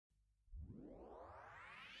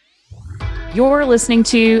You're listening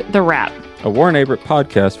to The Wrap, a Warren Averett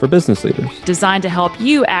podcast for business leaders, designed to help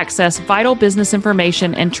you access vital business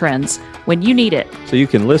information and trends when you need it, so you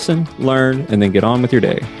can listen, learn, and then get on with your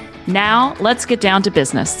day. Now, let's get down to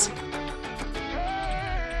business.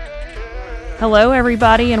 Hello,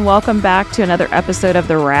 everybody, and welcome back to another episode of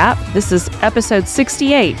The Wrap. This is episode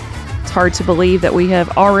 68. It's hard to believe that we have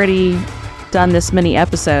already done this many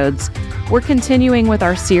episodes. We're continuing with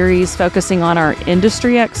our series focusing on our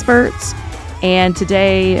industry experts. And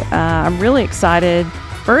today, I'm really excited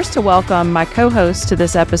first to welcome my co-host to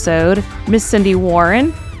this episode, Miss Cindy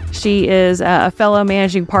Warren. She is a fellow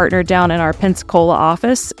managing partner down in our Pensacola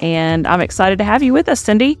office, and I'm excited to have you with us,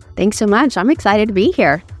 Cindy. Thanks so much. I'm excited to be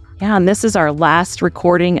here. Yeah, and this is our last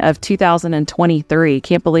recording of 2023.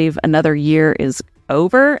 Can't believe another year is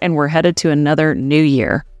over, and we're headed to another new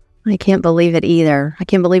year. I can't believe it either. I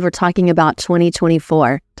can't believe we're talking about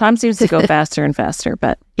 2024. Time seems to go faster and faster,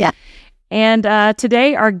 but yeah. And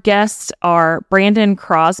today our guests are Brandon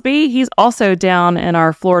Crosby. He's also down in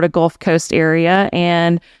our Florida Gulf Coast area,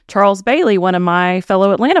 and Charles Bailey, one of my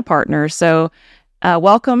fellow Atlanta partners. So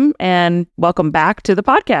welcome and welcome back to the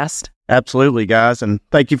podcast. Absolutely, guys. And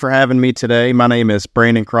thank you for having me today. My name is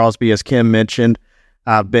Brandon Crosby, as Kim mentioned.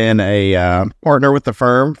 I've been a partner with the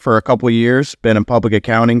firm for a couple of years, been in public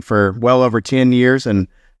accounting for well over 10 years, and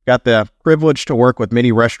got the privilege to work with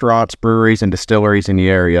many restaurants, breweries, and distilleries in the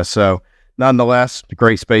area. So nonetheless, a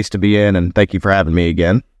great space to be in, and thank you for having me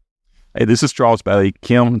again. Hey, this is Charles Bailey.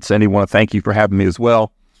 Kim and Cindy, want to thank you for having me as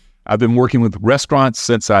well. I've been working with restaurants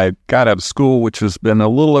since I got out of school, which has been a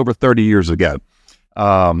little over 30 years ago.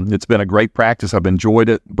 It's been a great practice. I've enjoyed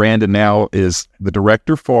it. Brandon now is the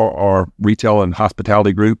director for our retail and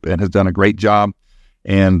hospitality group and has done a great job,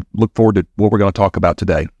 and look forward to what we're going to talk about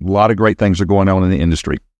today. A lot of great things are going on in the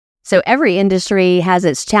industry. So every industry has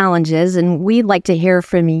its challenges, and we'd like to hear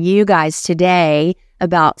from you guys today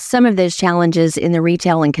about some of those challenges in the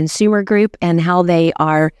retail and consumer group and how they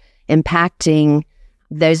are impacting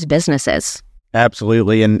those businesses.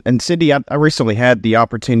 Absolutely. And Cindy, I recently had the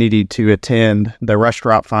opportunity to attend the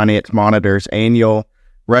Restaurant Finance Monitor's annual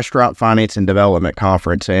Restaurant Finance and Development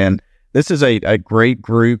Conference. And this is a great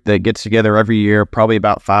group that gets together every year, probably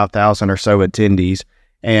about 5,000 or so attendees.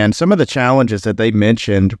 And some of the challenges that they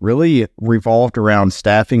mentioned really revolved around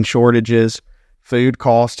staffing shortages, food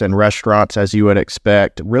costs in restaurants, as you would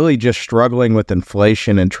expect, really just struggling with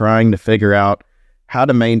inflation and trying to figure out how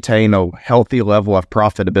to maintain a healthy level of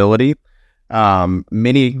profitability.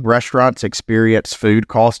 Many restaurants experience food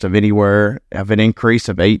cost of anywhere of an increase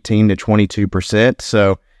of 18 to 22%.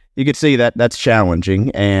 So you can see that that's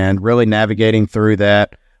challenging, and really navigating through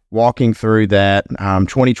that, walking through that.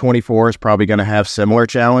 2024 is probably going to have similar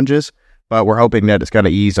challenges, but we're hoping that it's going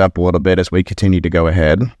to ease up a little bit as we continue to go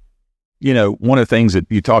ahead. You know, one of the things that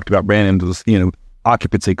you talked about, Brandon, was,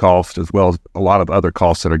 occupancy costs as well as a lot of other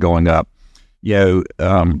costs that are going up.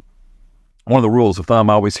 One of the rules of thumb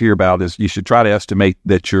I always hear about is you should try to estimate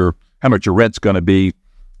that how much your rent's going to be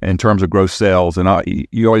in terms of gross sales. And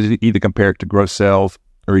you always either compare it to gross sales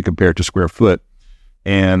or you compare it to square foot.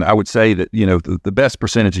 And I would say that, the best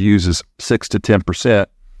percentage to use is 6 to 10%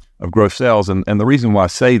 of gross sales. And the reason why I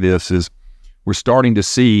say this is we're starting to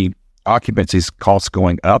see occupancy costs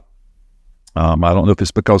going up. I don't know if it's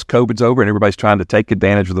because COVID's over and everybody's trying to take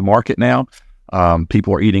advantage of the market now.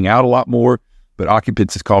 People are eating out a lot more, but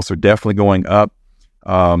occupancy costs are definitely going up.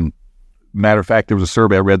 Matter of fact, there was a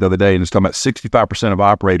survey I read the other day, and it's talking about 65% of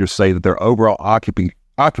operators say that their overall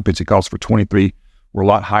occupancy costs for 23 were a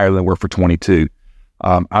lot higher than they were for 22.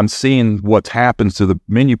 I'm seeing what's happened to the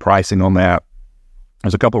menu pricing on that.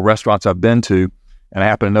 There's a couple of restaurants I've been to, and I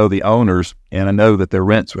happen to know the owners, and I know that their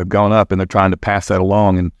rents have gone up, and they're trying to pass that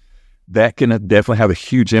along, and that can definitely have a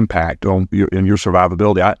huge impact on your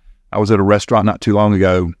survivability. I was at a restaurant not too long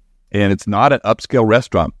ago, and it's not an upscale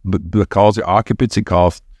restaurant, but because the occupancy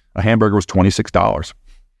cost, a hamburger was $26.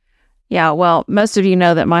 Yeah, well, most of you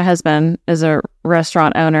know that my husband is a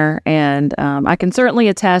restaurant owner, and I can certainly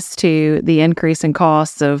attest to the increase in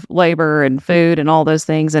costs of labor and food and all those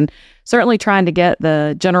things, and certainly trying to get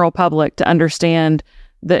the general public to understand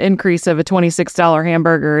the increase of a $26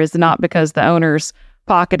 hamburger is not because the owner's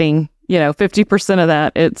pocketing 50% of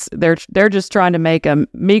that. It's they're just trying to make a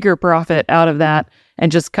meager profit out of that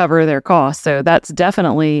and just cover their costs. So that's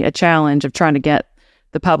definitely a challenge of trying to get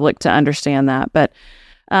the public to understand that. But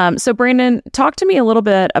so Brandon, talk to me a little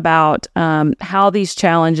bit about how these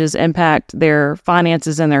challenges impact their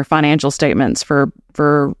finances and their financial statements for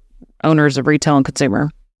owners of retail and consumer.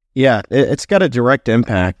 Yeah, it's got a direct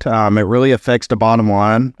impact. It really affects the bottom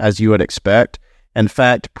line, as you would expect. In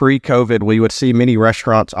fact, pre-COVID, we would see many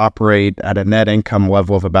restaurants operate at a net income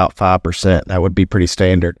level of about 5%. That would be pretty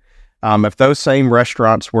standard. If those same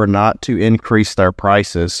restaurants were not to increase their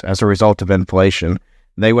prices as a result of inflation,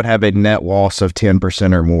 they would have a net loss of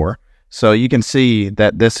 10% or more. So you can see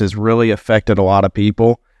that this has really affected a lot of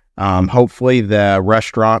people. Hopefully the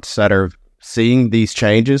restaurants that are seeing these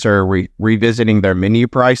changes are revisiting their menu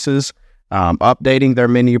prices, updating their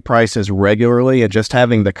menu prices regularly, and just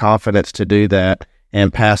having the confidence to do that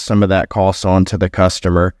and pass some of that cost on to the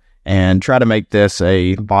customer and try to make this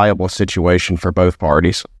a viable situation for both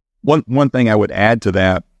parties. One thing I would add to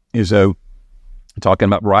that is, talking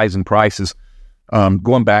about rising prices,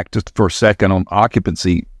 going back just for a second on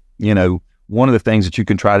occupancy, one of the things that you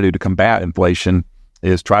can try to do to combat inflation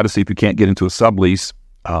is try to see if you can't get into a sublease.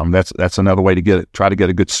 That's another way to try to get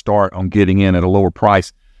a good start on getting in at a lower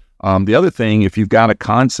price. The other thing, if you've got a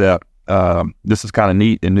concept, this is kind of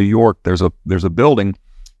neat. In New York, there's a building,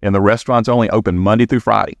 and the restaurant's only open Monday through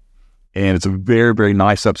Friday, and it's a very, very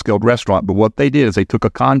nice upscaled restaurant. But what they did is they took a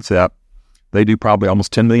concept. They do probably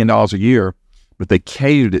almost $10 million a year, but they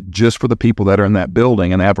catered it just for the people that are in that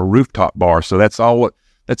building, and they have a rooftop bar. So that's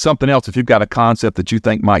something else. If you've got a concept that you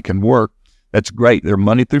think can work, that's great. They're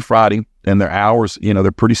Monday through Friday, and their hours,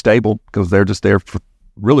 they're pretty stable because they're just there for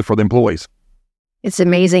the employees. It's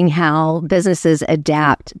amazing how businesses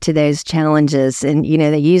adapt to those challenges, and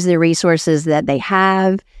they use the resources that they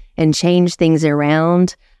have and change things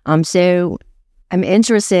around. So I'm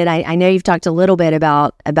interested. I know you've talked a little bit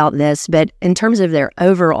about this, but in terms of their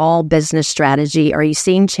overall business strategy, are you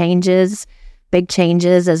seeing big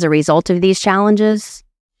changes as a result of these challenges?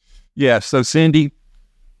 Yeah. So Cindy,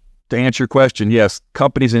 to answer your question, yes,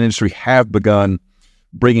 companies in the industry have begun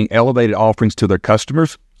bringing elevated offerings to their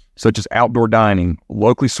customers, such as outdoor dining,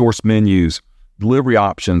 locally sourced menus, delivery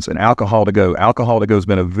options, and alcohol to go. Alcohol to go has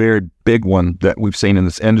been a very big one that we've seen in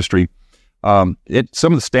this industry. Some of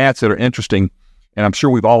the stats that are interesting, and I'm sure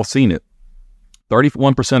we've all seen it,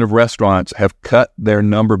 31% of restaurants have cut their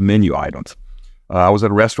number of menu items. I was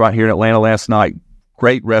at a restaurant here in Atlanta last night.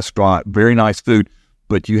 Great restaurant, very nice food,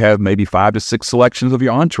 but you have maybe 5 to 6 selections of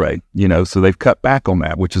your entree, so they've cut back on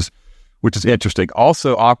that, which is interesting.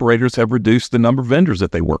 Also, operators have reduced the number of vendors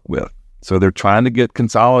that they work with, so they're trying to get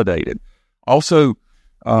consolidated. Also,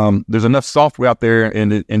 there's enough software out there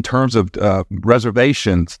in terms of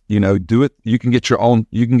reservations. Do it. You can get your own.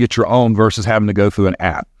 You can get your own versus having to go through an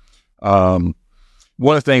app. One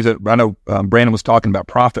of the things that I know Brandon was talking about,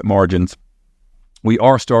 profit margins. We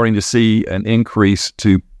are starting to see an increase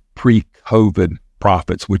to pre-COVID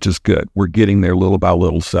profits, which is good. We're getting there little by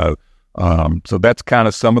little. So that's kind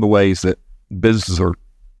of some of the ways that businesses are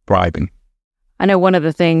thriving. I know one of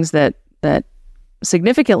the things that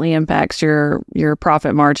significantly impacts your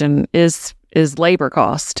profit margin is labor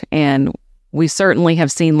cost, and we certainly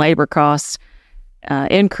have seen labor costs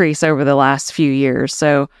increase over the last few years.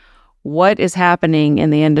 So, what is happening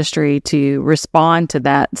in the industry to respond to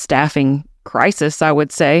that staffing crisis? I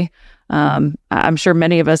would say I'm sure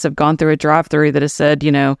many of us have gone through a drive-through that has said,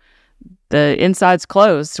 the inside's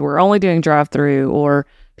closed. We're only doing drive-through, or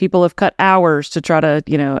people have cut hours to try to,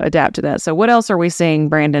 adapt to that. So what else are we seeing,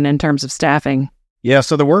 Brandon, in terms of staffing? Yeah,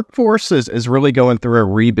 so the workforce is really going through a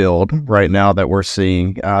rebuild right now that we're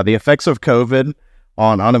seeing. The effects of COVID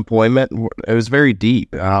on unemployment, it was very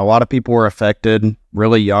deep. A lot of people were affected,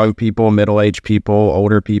 really young people, middle-aged people,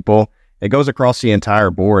 older people. It goes across the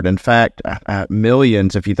entire board. In fact,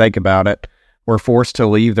 millions, if you think about it, were forced to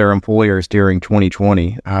leave their employers during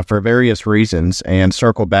 2020 for various reasons and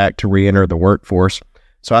circle back to re-enter the workforce.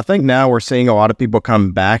 So I think now we're seeing a lot of people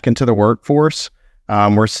come back into the workforce.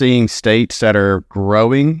 We're seeing states that are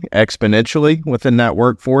growing exponentially within that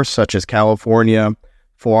workforce, such as California,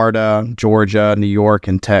 Florida, Georgia, New York,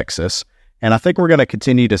 and Texas. And I think we're going to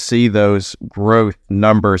continue to see those growth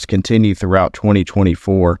numbers continue throughout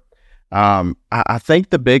 2024. I think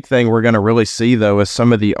the big thing we're going to really see, though, is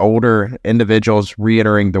some of the older individuals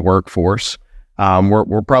re-entering the workforce.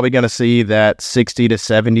 We're probably going to see that 60 to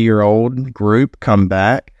 70-year-old group come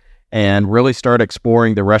back and really start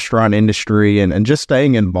exploring the restaurant industry and just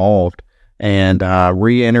staying involved and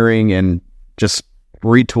re-entering and just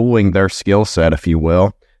retooling their skill set, if you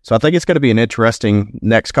will. So I think it's going to be an interesting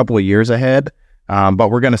next couple of years ahead, but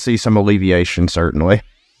we're going to see some alleviation, certainly.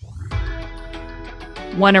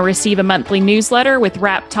 Want to receive a monthly newsletter with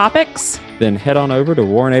Wrap topics? Then head on over to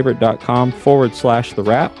warrenabert.com/the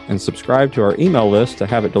Wrap and subscribe to our email list to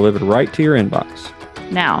have it delivered right to your inbox.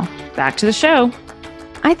 Now, back to the show.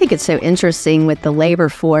 I think it's so interesting with the labor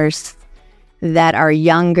force that our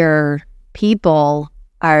younger people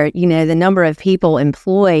are, the number of people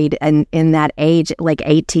employed in that age, like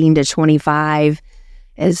 18 to 25,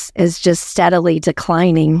 is just steadily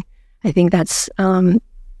declining. I think that's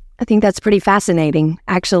pretty fascinating,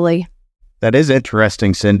 actually. That is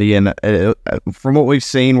interesting, Cindy. And from what we've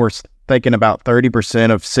seen, we're thinking about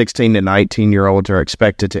 30% of 16 to 19-year-olds are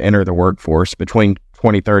expected to enter the workforce between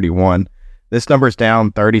 2031. This number is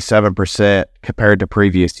down 37% compared to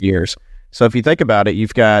previous years. So if you think about it,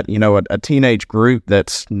 you've got, a teenage group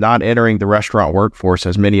that's not entering the restaurant workforce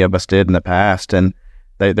as many of us did in the past. And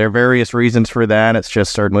there are various reasons for that. It's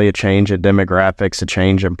just certainly a change in demographics, a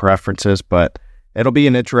change in preferences, but it'll be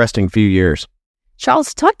an interesting few years.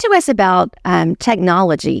 Charles, talk to us about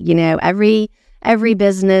technology. Every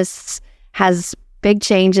business has big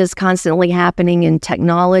changes constantly happening in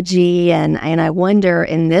technology, and I wonder,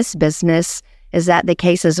 in this business, is that the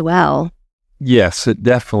case as well? Yes, it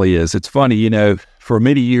definitely is. It's funny, for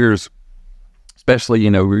many years, especially,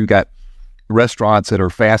 we've got restaurants that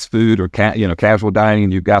are fast food or casual dining,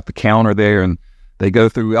 and you've got the counter there, and they go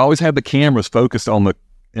through. We always have the cameras focused on the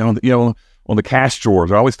on the cash drawers.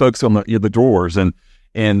 They're always focused on the drawers, and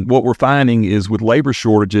what we're finding is with labor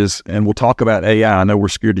shortages, and we'll talk about AI. I know we're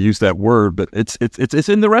scared to use that word, but it's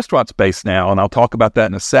in the restaurant space now, and I'll talk about that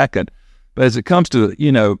in a second. But as it comes to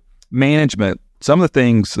management, some of the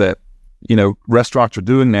things that restaurants are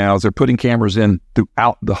doing now is they're putting cameras in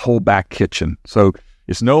throughout the whole back kitchen. So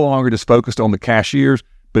it's no longer just focused on the cashiers,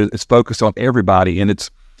 but it's focused on everybody, and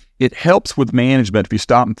it helps with management if you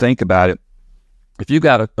stop and think about it. If you've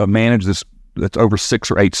got a manager that's over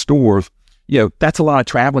 6 or 8 stores, that's a lot of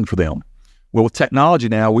traveling for them. Well, with technology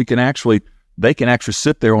now, they can actually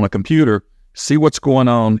sit there on a computer, see what's going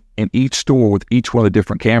on in each store with each one of the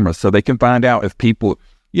different cameras, so they can find out if people,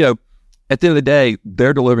 at the end of the day,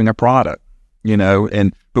 they're delivering a product,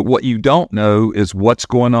 but what you don't know is what's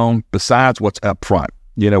going on besides what's up front,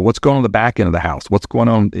 what's going on in the back end of the house, what's going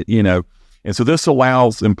on, and so this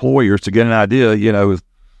allows employers to get an idea,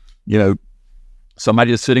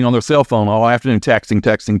 somebody is sitting on their cell phone all afternoon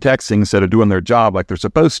texting instead of doing their job like they're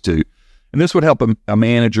supposed to. And this would help a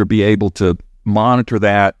manager be able to monitor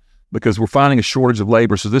that, because we're finding a shortage of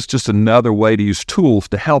labor. So this is just another way to use tools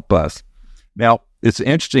to help us. Now, it's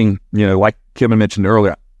interesting, like Kevin mentioned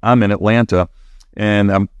earlier, I'm in Atlanta,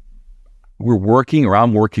 and I'm working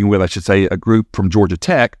with, I should say, a group from Georgia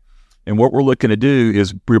Tech. And what we're looking to do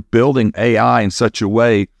is we're building AI in such a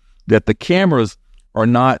way that the cameras are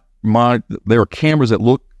not there are cameras that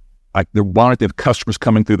look like they're monitoring customers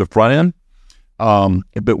coming through the front end.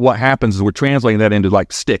 But what happens is we're translating that into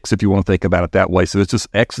like sticks, if you want to think about it that way. So it's just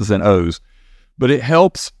X's and O's. But it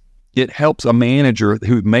helps a manager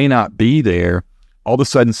who may not be there, all of a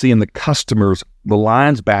sudden seeing the customers, the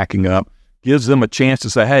lines backing up, gives them a chance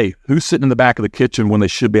to say, hey, who's sitting in the back of the kitchen when they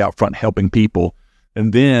should be out front helping people?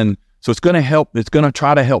 And then, so it's going to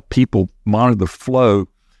try to help people monitor the flow.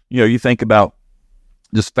 You think about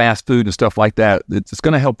just fast food and stuff like that. It's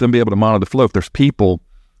going to help them be able to monitor the flow. If there's people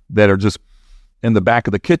that are just in the back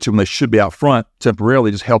of the kitchen when they should be out front,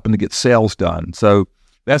 temporarily just helping to get sales done. So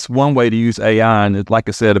that's one way to use AI. And like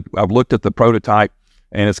I said, I've looked at the prototype,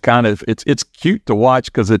 and it's kind of, it's cute to watch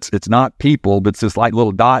because it's not people, but it's just like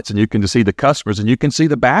little dots, and you can just see the customers and you can see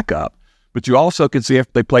the backup. But you also can see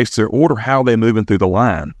if they place their order, how they're moving through the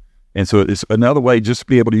line. And so it's another way just to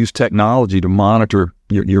be able to use technology to monitor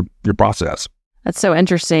your process. That's so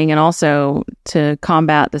interesting. And also to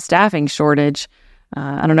combat the staffing shortage.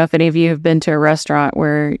 I don't know if any of you have been to a restaurant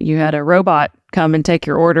where you had a robot come and take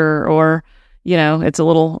your order, or, it's a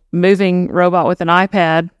little moving robot with an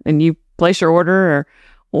iPad and you place your order,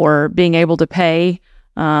 or being able to pay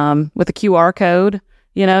with a QR code,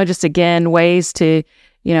 just again, ways to,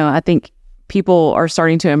 I think people are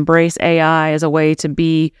starting to embrace AI as a way to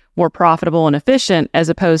be more profitable and efficient, as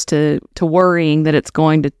opposed to worrying that it's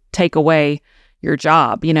going to take away your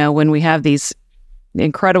job. When we have these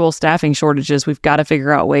incredible staffing shortages, we've got to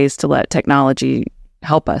figure out ways to let technology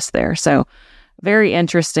help us there. So very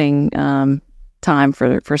interesting time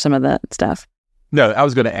for some of that stuff. No, I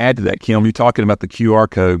was going to add to that, Kim. You're talking about the QR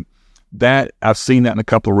code. That I've seen that in a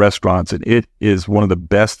couple of restaurants, and it is one of the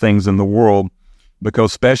best things in the world,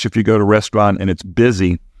 because especially if you go to a restaurant and it's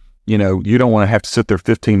busy, you don't want to have to sit there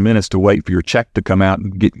 15 minutes to wait for your check to come out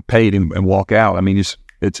and get paid and walk out. I mean,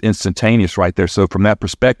 it's instantaneous right there. So from that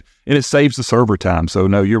perspective, and it saves the server time. So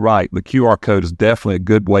no, you're right. The QR code is definitely a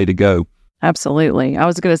good way to go. Absolutely. I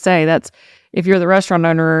was going to say, that's, if you're the restaurant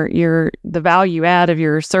owner, the value add of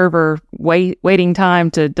your server waiting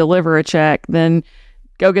time to deliver a check, then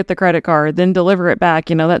go get the credit card, then deliver it back.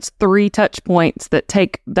 That's 3 touch points that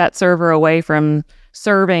take that server away from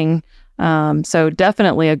serving. So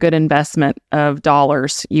definitely a good investment of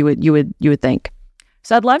dollars, you would think.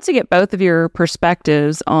 So I'd love to get both of your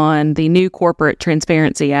perspectives on the new Corporate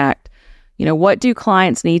Transparency Act. What do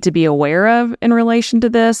clients need to be aware of in relation to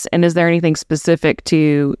this? And is there anything specific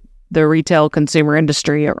to the retail consumer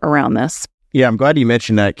industry around this? Yeah, I'm glad you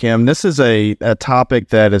mentioned that, Kim. This is a topic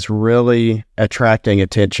that is really attracting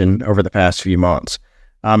attention over the past few months.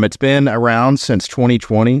 It's been around since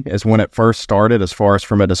 2020 is when it first started as far as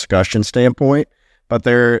from a discussion standpoint. But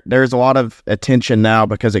there's a lot of attention now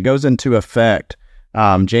because it goes into effect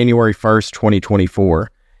January 1st, 2024.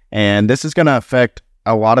 And this is going to affect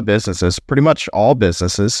a lot of businesses, pretty much all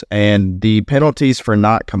businesses. And the penalties for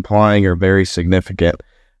not complying are very significant.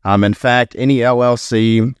 In fact, any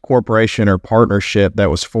LLC, corporation, or partnership that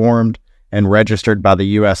was formed and registered by the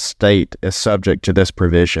U.S. state is subject to this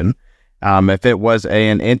provision. If it was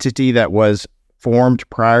an entity that was formed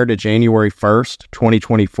prior to January 1st,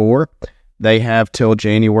 2024, they have till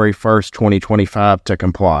January 1st, 2025 to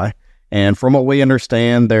comply. And from what we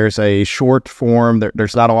understand, there's a short form.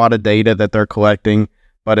 There's not a lot of data that they're collecting,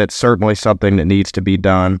 but it's certainly something that needs to be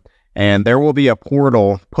done. And there will be a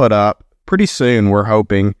portal put up pretty soon, we're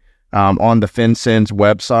hoping, on the FinCEN's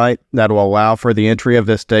website that will allow for the entry of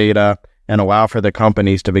this data and allow for the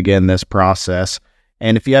companies to begin this process.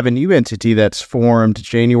 And if you have a new entity that's formed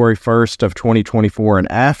January 1st of 2024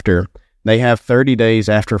 and after, they have 30 days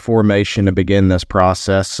after formation to begin this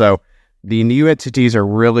process. So the new entities are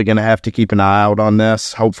really going to have to keep an eye out on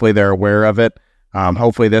this. Hopefully they're aware of it.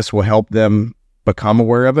 Hopefully this will help them become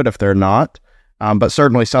aware of it if they're not. But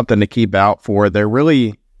certainly something to keep out for. There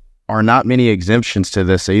really are not many exemptions to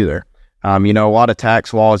this either. A lot of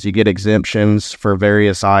tax laws, you get exemptions for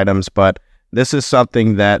various items, but this is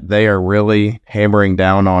something that they are really hammering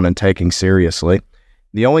down on and taking seriously.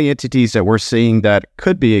 The only entities that we're seeing that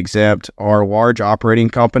could be exempt are large operating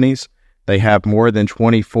companies. They have more than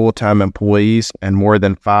 20 full-time employees and more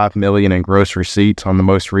than $5 million in gross receipts on the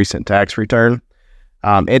most recent tax return.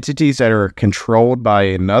 Entities that are controlled by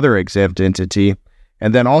another exempt entity,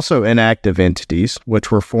 and then also inactive entities,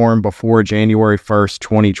 which were formed before January 1st,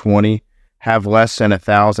 2020, have less than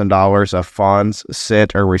 $1,000 of funds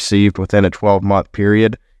sent or received within a 12-month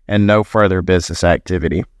period and no further business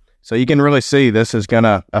activity. So you can really see this is going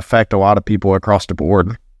to affect a lot of people across the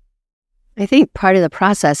board. I think part of the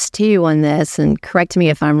process too on this, and correct me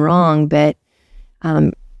if I'm wrong, but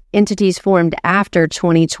entities formed after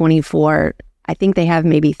 2024, I think they have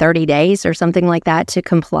maybe 30 days or something like that to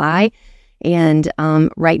comply. And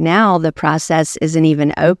right now, the process isn't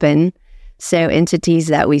even open. So entities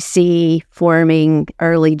that we see forming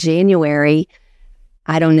early January,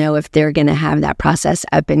 I don't know if they're going to have that process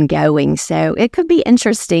up and going. So it could be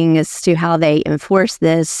interesting as to how they enforce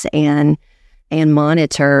this and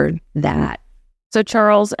monitor that. So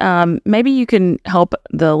Charles, maybe you can help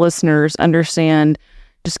the listeners understand,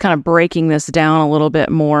 just kind of breaking this down a little bit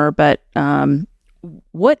more, but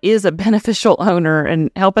what is a beneficial owner, and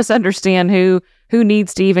help us understand who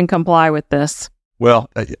needs to even comply with this?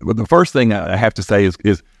 Well, the first thing I have to say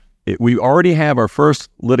is we already have our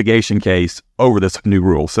first litigation case over this new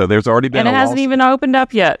rule. So there's already been, and it hasn't even opened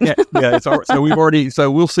up yet. So we've already.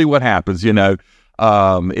 So we'll see what happens. It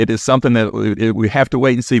is something that we have to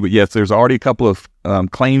wait and see. But yes, there's already a couple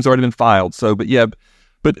of claims already been filed. So,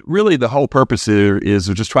 but really the whole purpose here is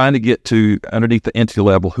we're just trying to get to underneath the entity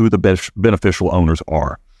level who the beneficial owners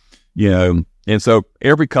are. And so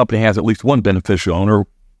every company has at least one beneficial owner.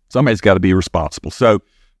 Somebody's got to be responsible. So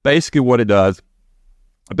basically what it does,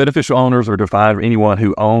 beneficial owners are defined as anyone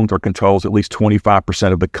who owns or controls at least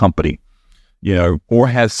 25% of the company, or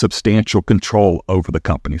has substantial control over the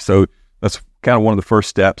company. So that's kind of one of the first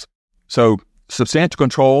steps. So substantial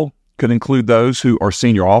control could include those who are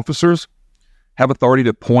senior officers, have authority to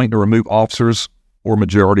appoint or remove officers or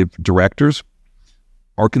majority of directors,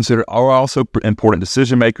 are also important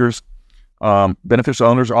decision makers. Beneficial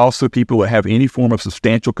owners are also people that have any form of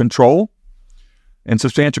substantial control. And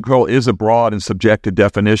substantial control is a broad and subjective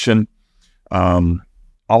definition.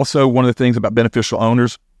 Also, one of the things about beneficial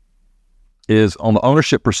owners is on the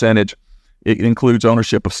ownership percentage, it includes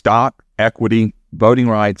ownership of stock, equity, voting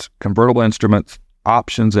rights, convertible instruments,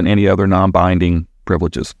 options, and any other non-binding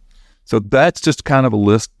privileges. So that's just kind of a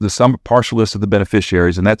list, some partial list of the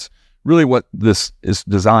beneficiaries, and that's really what this is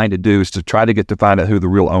designed to do, is to try to get to find out who the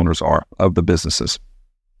real owners are of the businesses.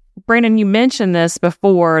 Brandon, you mentioned this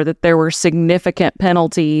before, that there were significant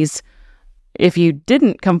penalties if you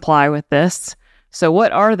didn't comply with this. So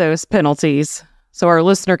what are those penalties so our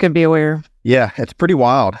listener can be aware? Yeah, it's pretty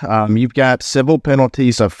wild. You've got civil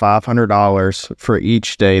penalties of $500 for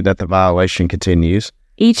each day that the violation continues.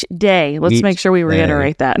 Each day. Let's make sure we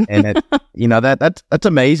reiterate that. And that's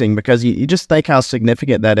amazing, because you just think how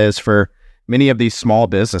significant that is for many of these small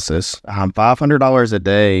businesses. $500 a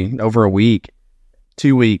day over a week,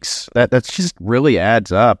 2 weeks, that's just really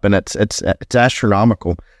adds up, and it's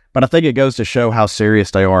astronomical. But I think it goes to show how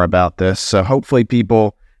serious they are about this. So hopefully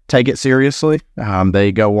people take it seriously.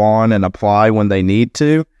 They go on and apply when they need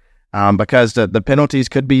to, because the penalties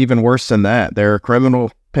could be even worse than that. There are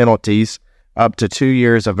criminal penalties up to 2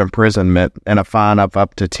 years of imprisonment and a fine of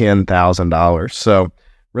up to $10,000. So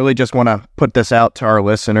really just want to put this out to our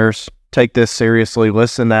listeners. Take this seriously.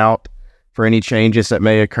 Listen out for any changes that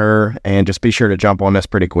may occur, and just be sure to jump on this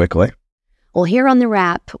pretty quickly. Well, here on The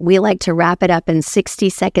Wrap, we like to wrap it up in 60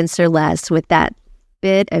 seconds or less with that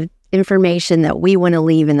bit of information that we want to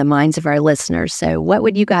leave in the minds of our listeners. So what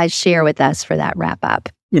would you guys share with us for that wrap up?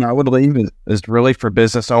 I would leave it is really for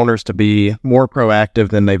business owners to be more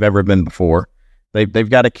proactive than they've ever been before. They've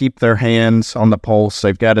got to keep their hands on the pulse.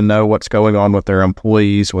 They've got to know what's going on with their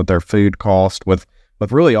employees, with their food cost, with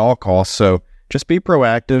really all costs. So just be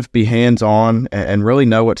proactive, be hands-on, and really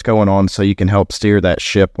know what's going on so you can help steer that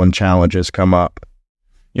ship when challenges come up.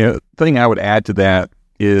 The thing I would add to that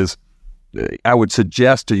is I would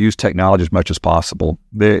suggest to use technology as much as possible.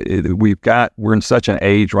 We're in such an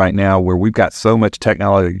age right now where we've got so much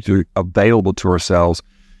technology available to ourselves.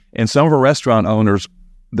 And some of our restaurant owners,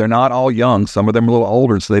 they're not all young. Some of them are a little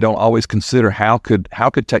older, so they don't always consider how could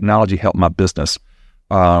technology help my business.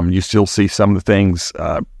 You still see some of the things,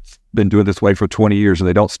 been doing this way for 20 years, and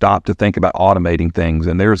they don't stop to think about automating things.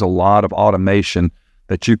 And there's a lot of automation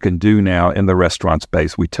that you can do now in the restaurant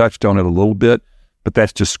space. We touched on it a little bit, but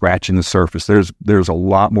that's just scratching the surface. There's a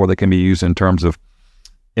lot more that can be used in terms of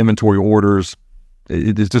inventory orders.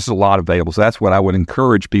 There's just a lot available. So that's what I would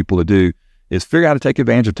encourage people to do, is figure out how to take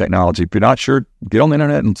advantage of technology. If you're not sure, get on the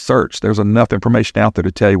internet and search. There's enough information out there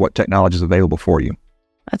to tell you what technology is available for you.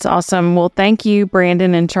 That's awesome. Well, thank you,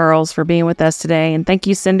 Brandon and Charles, for being with us today. And thank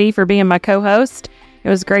you, Cindy, for being my co-host. It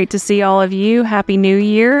was great to see all of you. Happy New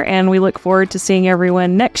Year. And we look forward to seeing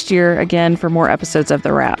everyone next year again for more episodes of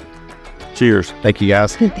The Wrap. Cheers. Thank you,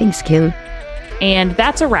 guys. Thanks, Kim. And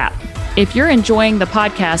that's a wrap. If you're enjoying the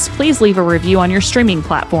podcast, please leave a review on your streaming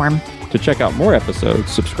platform. To check out more episodes,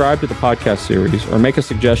 subscribe to the podcast series, or make a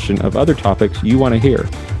suggestion of other topics you want to hear.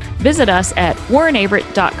 Visit us at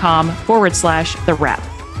warrenaverett.com/The Wrap.